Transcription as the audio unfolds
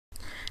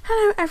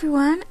Hello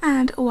everyone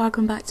and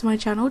welcome back to my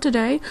channel.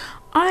 Today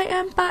I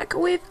am back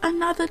with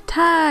another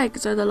tag.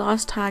 So the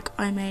last tag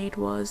I made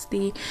was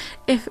the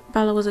If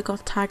Bella Was a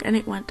Goth tag and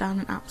it went down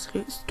an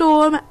absolute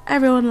storm.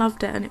 Everyone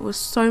loved it and it was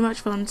so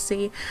much fun to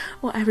see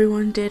what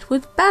everyone did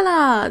with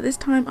Bella. This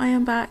time I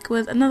am back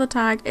with another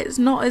tag. It's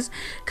not as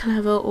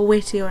clever or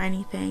witty or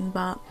anything,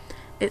 but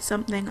it's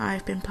something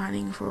I've been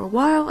planning for a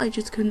while. I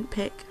just couldn't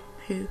pick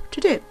who to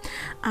do,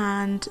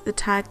 and the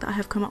tag that I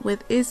have come up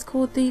with is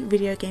called the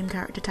video game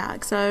character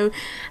tag. So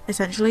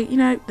essentially, you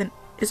know,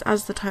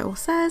 as the title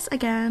says,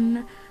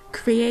 again,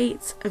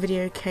 create a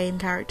video game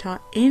character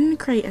in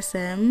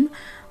LittleMrsSimmer.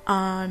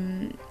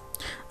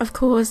 Of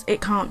course it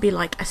can't be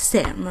like a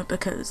sim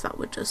because that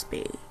would just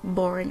be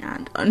boring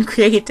and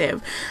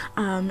uncreative,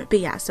 but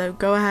yeah, so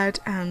go ahead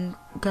and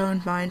go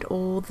and find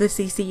all the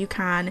CC you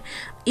can.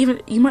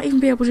 You might even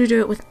be able to do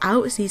it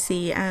without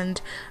CC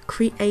and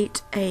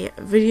create a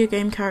video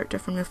game character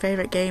from your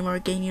favourite game or a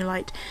game you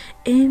liked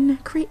in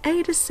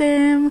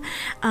LittleMrsSimmer.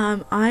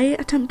 I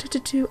attempted to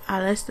do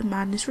Alice the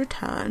Madness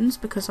Returns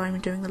because I'm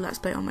doing the Let's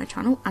Play on my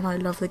channel and I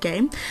love the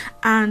game,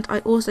 and I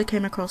also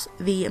came across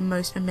the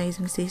most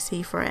amazing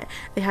CC for it.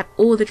 They had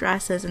all the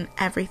dresses and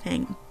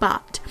everything,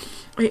 but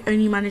I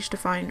only managed to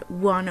find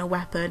one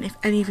weapon. If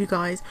any of you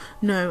guys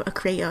know a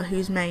creator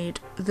who's made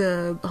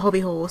the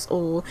hobby horse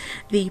or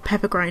the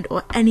pepper grind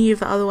or any of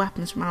the other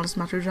weapons from Alice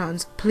Madness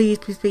Returns,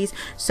 please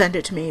send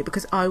it to me,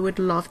 because I would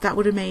love that.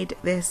 Would have made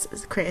this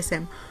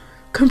LittleMrsSimmer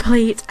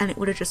complete and it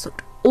would have just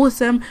looked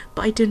awesome.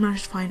 But I did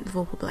manage to find the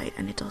Vorpal Blade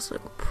and it does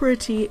look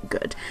pretty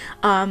good.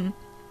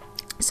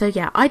 So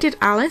yeah, I did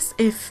Alice.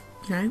 If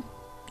you know,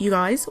 you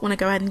guys want to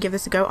go ahead and give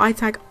this a go, I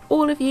tag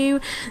all of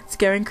you to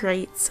go and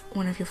create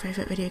one of your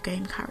favourite video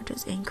game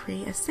characters in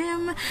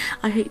LittleMrsSimmer.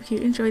 I hope you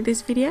enjoyed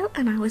this video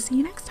and I will see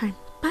you next time.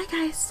 Bye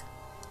guys!